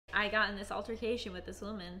I got in this altercation with this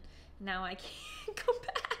woman. Now I can't go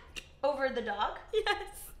back. Over the dog?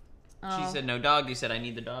 Yes. She said no dog. You said I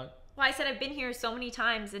need the dog. Well, I said I've been here so many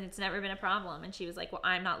times and it's never been a problem. And she was like, well,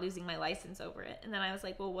 I'm not losing my license over it. And then I was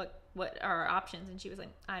like, well, what are our options? And she was like,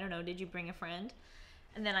 I don't know. Did you bring a friend?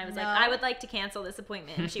 And then I was like, I would like to cancel this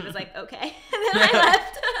appointment. And she was like, okay. And then I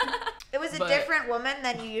left. It was a different woman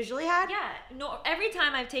than you usually had? Yeah. No. Every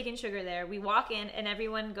time I've taken Sugar there, we walk in and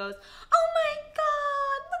everyone goes, oh my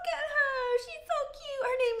God, look at her. She's so cute.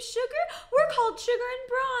 Her name's Sugar. We're called Sugar and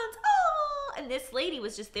Bronze. Oh. And this lady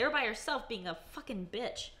was just there by herself being a fucking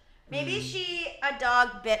bitch. Maybe a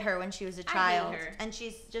dog bit her when she was a child. I hate her. And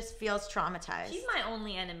she just feels traumatized. She's my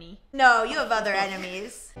only enemy. No, you have other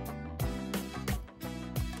enemies.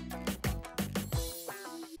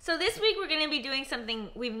 So this week we're going to be doing something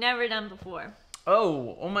we've never done before.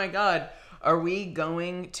 Oh my God. Are we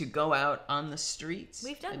going to go out on the streets?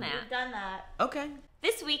 We've done that. We've done that. Okay.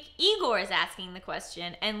 This week, Igor is asking the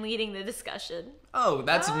question and leading the discussion. Oh,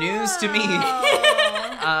 that's news to me.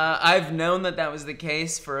 I've known that was the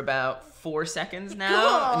case for about 4 seconds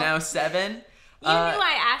now. Cool. Now 7. You knew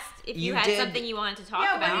I asked if you had something you wanted to talk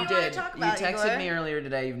about. What do you want to talk about, You texted Igor? me earlier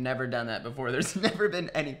today. You've never done that before. There's never been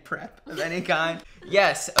any prep of any kind.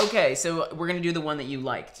 Yes. Okay. So we're going to do the one that you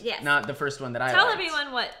liked. Yes. Not the first one that I Tell liked.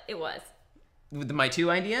 everyone what it was. With my 2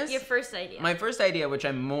 ideas? Your first idea. My first idea, which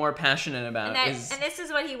I'm more passionate about, is... And this is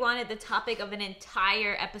what he wanted the topic of an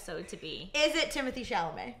entire episode to be. Is it Timothy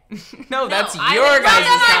Chalamet? No, that's I your would- guys'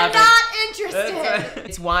 I'm topic. not interested.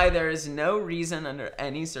 It's why there is no reason under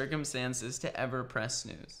any circumstances to ever press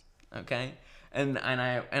snooze. Okay? And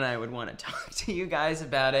I would want to talk to you guys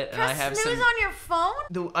about it. And I have snooze some... on your phone?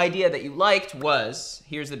 The idea that you liked was,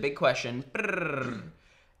 here's the big question.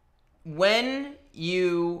 When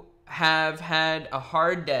you have had a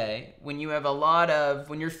hard day, when you have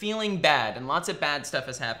when you're feeling bad and lots of bad stuff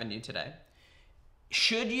has happened to you today,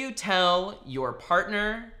 should you tell your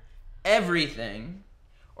partner everything,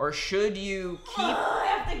 or should you keep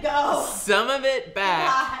I have to go. some of it back?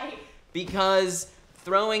 Why? Because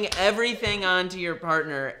throwing everything onto your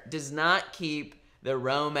partner does not keep the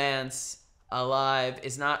romance alive,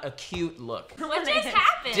 is not a cute look. What just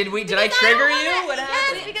happened? Did I trigger you? Yes, What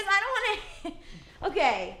happened? because I don't want to...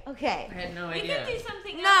 Okay. I had no We idea. could do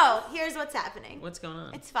something else. No, here's what's happening. What's going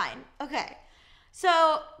on? It's fine. Okay.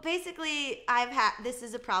 So basically, this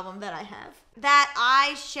is a problem that I have. That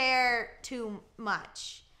I share too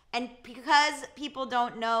much. And because people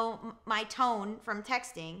don't know my tone from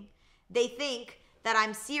texting, they think that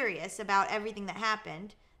I'm serious about everything that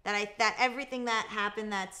happened. That everything that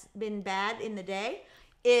happened that's been bad in the day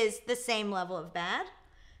is the same level of bad.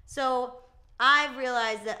 So I've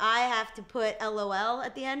realized that I have to put LOL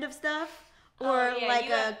at the end of stuff, or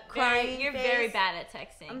a crying You're face. very bad at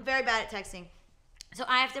texting. I'm very bad at texting. So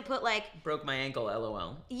I have to put Broke my ankle,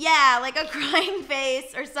 LOL. like a crying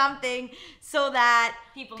face or something, so that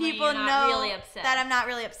People know not really upset. that I'm not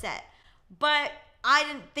really upset. But I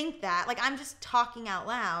didn't think that. I'm just talking out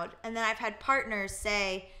loud. And then I've had partners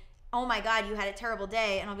say, oh my God, you had a terrible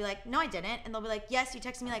day. And I'll be like, no, I didn't. And they'll be like, yes, you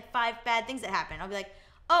texted me 5 bad things that happened. I'll be like,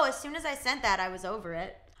 oh, as soon as I sent that, I was over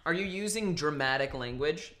it. Are you using dramatic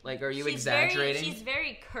language? Are you exaggerating? She's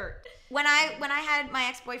very curt. When I had my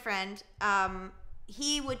ex-boyfriend,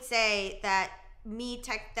 he would say that me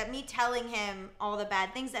telling him all the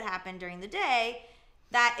bad things that happened during the day,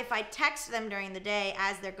 that if I text them during the day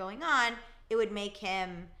as they're going on, it would make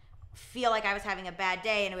him feel like I was having a bad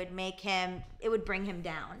day, and it would bring him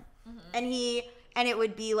down. Mm-hmm. And it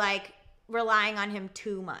would be relying on him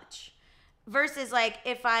too much. Versus okay,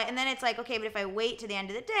 but if I wait to the end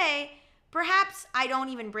of the day, perhaps I don't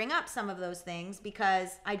even bring up some of those things because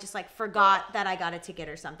I just forgot that I got a ticket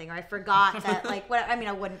or something, or I forgot that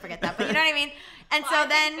I wouldn't forget that, but you know what I mean? And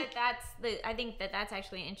I think that's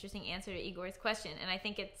actually an interesting answer to Igor's question, and I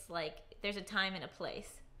think it's there's a time and a place.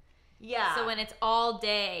 Yeah. So when it's all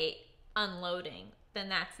day unloading, then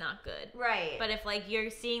that's not good. Right. But if you're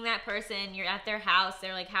seeing that person, you're at their house,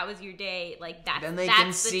 they're like, how was your day? Then they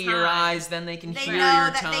can see your eyes, then they can hear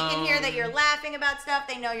your tone. They can hear that you're laughing about stuff.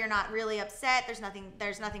 They know you're not really upset. There's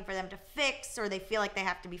nothing for them to fix, or they feel like they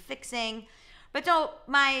have to be fixing. But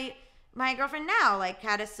my girlfriend now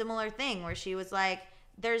had a similar thing where she was like,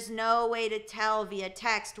 there's no way to tell via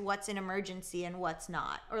text what's an emergency and what's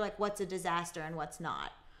not, or what's a disaster and what's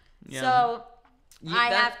not. Yeah. So I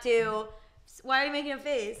have to. Why are you making a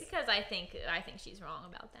face? Because I think she's wrong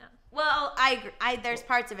about that. Well, there's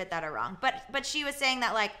parts of it that are wrong, but she was saying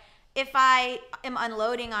that if I am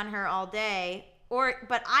unloading on her all day,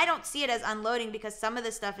 but I don't see it as unloading because some of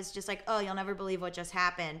the stuff is just oh, you'll never believe what just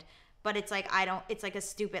happened. but it's like it's like a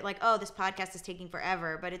stupid, like, oh, this podcast is taking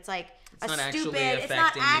forever, but it's like it's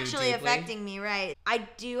not actually affecting me, right? I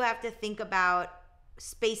do have to think about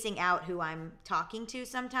spacing out who I'm talking to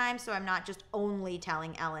sometimes, so I'm not just only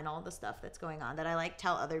telling Ellen all the stuff that's going on, that I like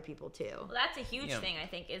tell other people too. Well, that's a huge thing, I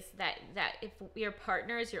think, is that if your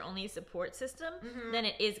partner is your only support system, then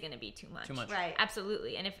it is going to be too much. Right.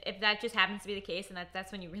 Absolutely. And if that just happens to be the case, and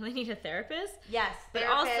that's when you really need a therapist. Yes. But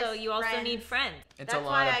also, you also need friends. It's a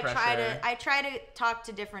lot of pressure. I try to talk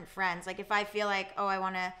to different friends. Like if I feel like, oh, I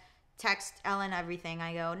want to text Ellen everything,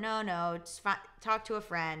 I go, no, just talk to a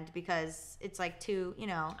friend, because it's like too,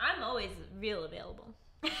 I'm always real available.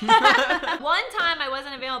 One time I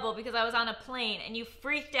wasn't available because I was on a plane and you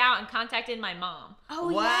freaked out and contacted my mom.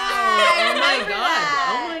 Oh, wow. Yeah. Oh my God.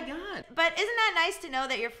 Oh my God. But isn't that nice to know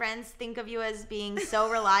that your friends think of you as being so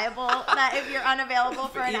reliable that if you're unavailable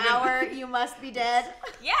for an hour, you must be dead?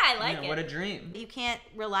 Yeah, I like it. What a dream. You can't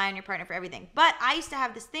rely on your partner for everything. But I used to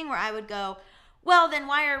have this thing where I would go, well, then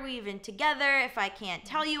why are we even together if I can't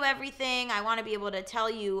tell you everything? I want to be able to tell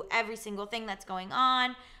you every single thing that's going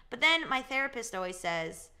on. But then my therapist always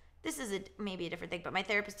says, this is maybe a different thing, but my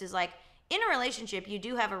therapist is like, in a relationship, you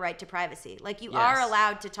do have a right to privacy. Like, you are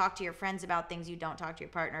allowed to talk to your friends about things you don't talk to your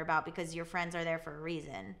partner about, because your friends are there for a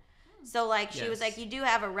reason. So, like, she was like, you do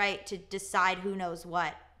have a right to decide who knows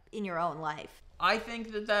what in your own life. I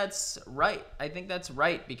think that's right. I think that's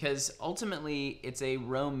right, because ultimately it's a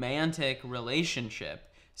romantic relationship.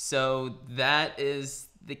 So that is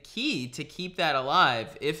the key to keep that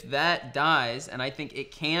alive. If that dies, and I think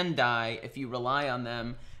it can die if you rely on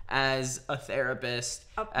them as a therapist,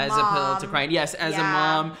 as a pill to cry. Yes, as a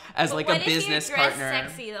mom, as like a business partner. What if you dress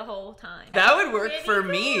sexy the whole time? That would work for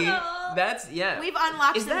me. That's We've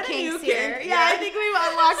unlocked some kinks here. Yeah, I think we've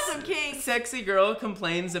unlocked some kinks. Sexy girl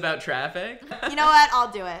complains about traffic. You know what?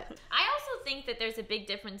 I'll do it. I also think that there's a big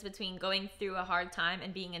difference between going through a hard time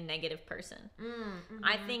and being a negative person.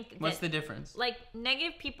 I think What's the difference? Like,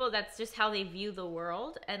 negative people, that's just how they view the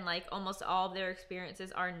world, and like almost all of their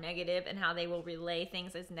experiences are negative, and how they will relay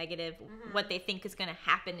things as negative. What they think is going to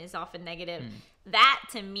happen is often negative. That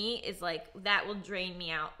to me is like, that will drain me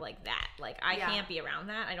out like that. Like, I can't be around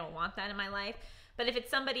that. I don't want that in my life. But if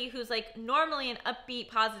it's somebody who's like normally an upbeat,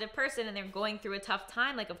 positive person, and they're going through a tough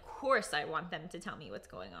time, like, of course I want them to tell me what's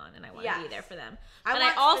going on, and I want to be there for them. But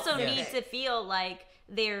I also need to feel like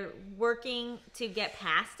they're working to get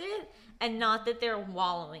past it, and not that they're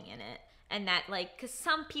wallowing in it. And that, like, because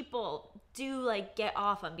some people do, like, get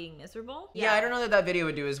off on being miserable. Yeah, I don't know that video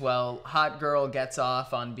would do as well. Hot girl gets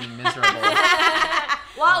off on being miserable.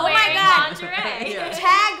 While wearing lingerie.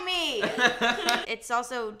 Tag me. It's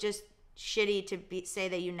also just shitty to say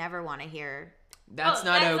that you never want to hear. That's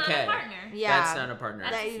not okay. That's not a partner. Yeah. That's not a partner.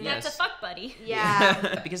 That's a fuck buddy.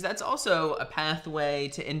 Yeah. Because that's also a pathway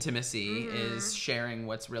to intimacy, is sharing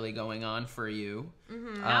what's really going on for you.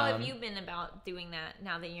 How have you been about doing that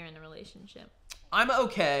now that you're in a relationship? I'm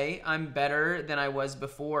okay. I'm better than I was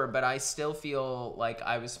before, but I still feel like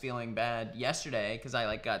I was feeling bad yesterday because I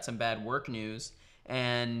like got some bad work news.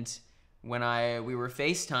 And when we were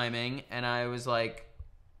FaceTiming, and I was like,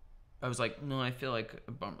 no, I feel like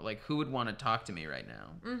a bummer. Like, who would want to talk to me right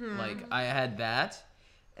now? Like, I had that.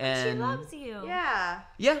 And she loves you. Yeah.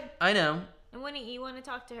 Yeah, I know. And wouldn't you want to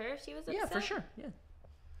talk to her if she was upset? Yeah, for sure. Yeah.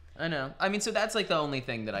 I know. I mean, so that's like the only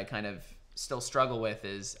thing that I kind of still struggle with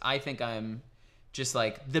is I think I'm just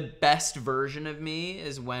like the best version of me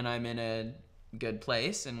is when I'm in a good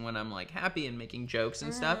place and when I'm like happy and making jokes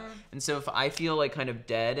and stuff. And so if I feel like kind of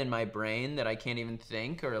dead in my brain that I can't even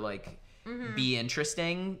think or like be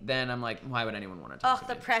interesting, then I'm like, why would anyone want to talk to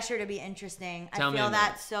me? The pressure to be interesting. Tell I me feel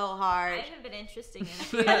about that so hard. I haven't been interesting in a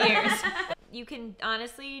few years. You can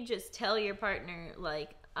honestly just tell your partner,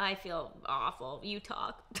 like, I feel awful. You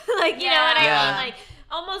talk. Like, you know what I mean? Like,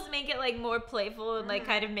 almost make it, like, more playful and, like,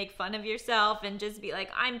 kind of make fun of yourself and just be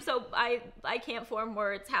like, I can't form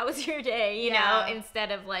words. How was your day? You know?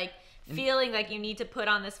 Instead of, like, feeling like you need to put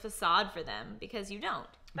on this facade for them because you don't.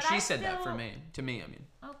 But she said that to me, I mean.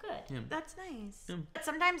 Oh, good. Yeah. That's nice. Yeah.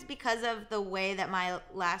 Sometimes because of the way that my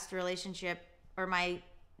last relationship or my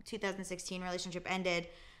 2016 relationship ended,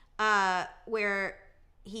 where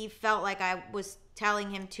he felt like I was telling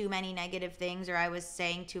him too many negative things or I was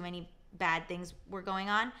saying too many bad things were going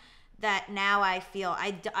on, that now I feel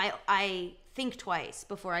I think twice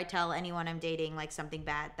before I tell anyone I'm dating like something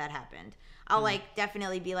bad that happened. I'll like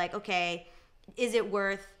definitely be like, okay, is it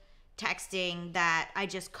worth texting that I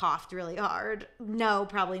just coughed really hard? No,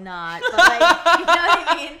 probably not. But like, you know what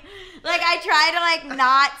I mean? Like, I try to like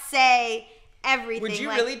not say everything. Would you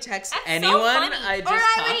like, really text anyone? So I just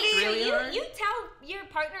coughed really hard. You tell your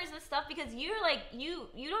partners and stuff because you're like you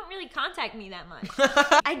don't really contact me that much.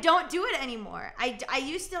 I don't do it anymore. I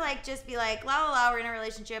used to like just be like, la la la, we're in a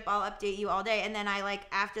relationship, I'll update you all day, and then I like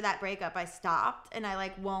after that breakup I stopped and I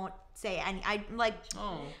like won't say any. I'm like,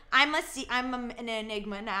 I'm an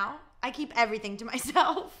enigma now. I keep everything to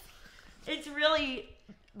myself. It's really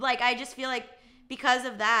like I just feel like because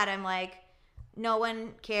of that I'm like no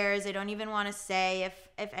one cares. I don't even want to say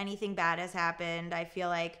if anything bad has happened. I feel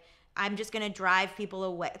like I'm just gonna drive people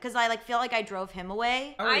away because I like feel like I drove him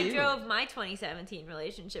away. I drove my 2017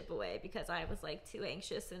 relationship away because I was like too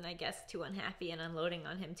anxious and I guess too unhappy and unloading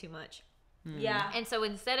on him too much. Yeah. And so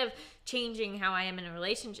instead of changing how I am in a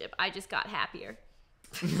relationship, I just got happier.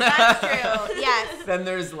 That's true. Yes. Then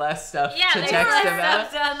there's less stuff to there's text less about.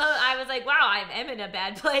 stuff to unload. I was like, wow, I am in a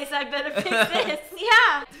bad place. I better fix this.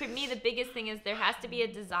 Yeah. For me, the biggest thing is there has to be a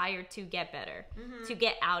desire to get better, to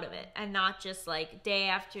get out of it, and not just like day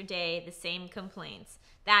after day, the same complaints.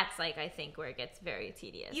 That's like, I think, where it gets very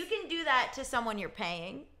tedious. You can do that to someone you're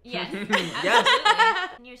paying. Yes. Yes.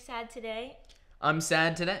 Absolutely. And you're sad today? I'm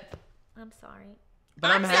sad today. I'm sorry.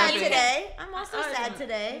 But I'm happy. sad today. I'm also sad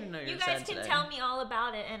today. You guys can tell me all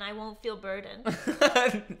about it and I won't feel burdened.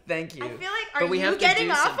 Thank you. I feel like, But we are have you to getting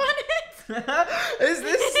do off something. on it? Is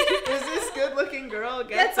this good looking girl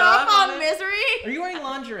Gets off on it? misery? Are you wearing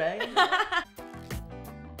lingerie?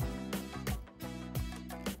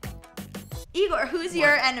 Igor, who's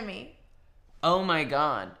your enemy? Oh my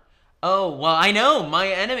god. Oh, well, I know. My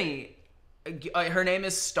enemy. Her name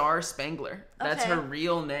is Star Spangler. That's Okay. her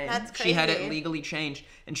real name. That's She had it crazy. legally changed,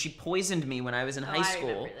 and she poisoned me when I was in high I school,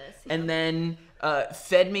 remember this, yeah. and then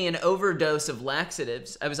fed me an overdose of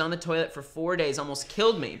laxatives. I was on the toilet for 4 days, almost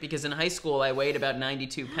killed me because in high school I weighed about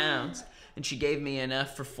 92 pounds, and she gave me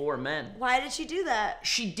enough for 4 men. Why did she do that?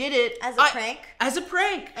 She did it As a prank? As a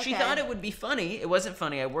prank. She Okay. thought it would be funny. It wasn't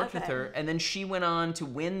funny. I worked with Okay. her, and then she went on to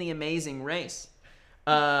win the Amazing Race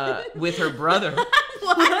with her brother.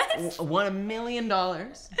 What? Won $1 million.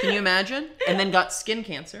 Can you imagine? And then got skin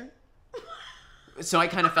cancer. So I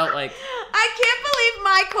kind of felt like, I can't believe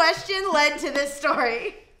my question led to this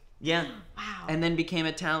story. yeah. Wow. And then became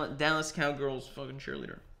a Dallas Cowgirls fucking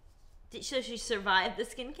cheerleader. So she survived the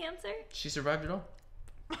skin cancer? She survived it all.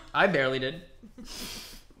 I barely did.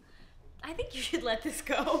 I think you should let this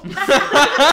go.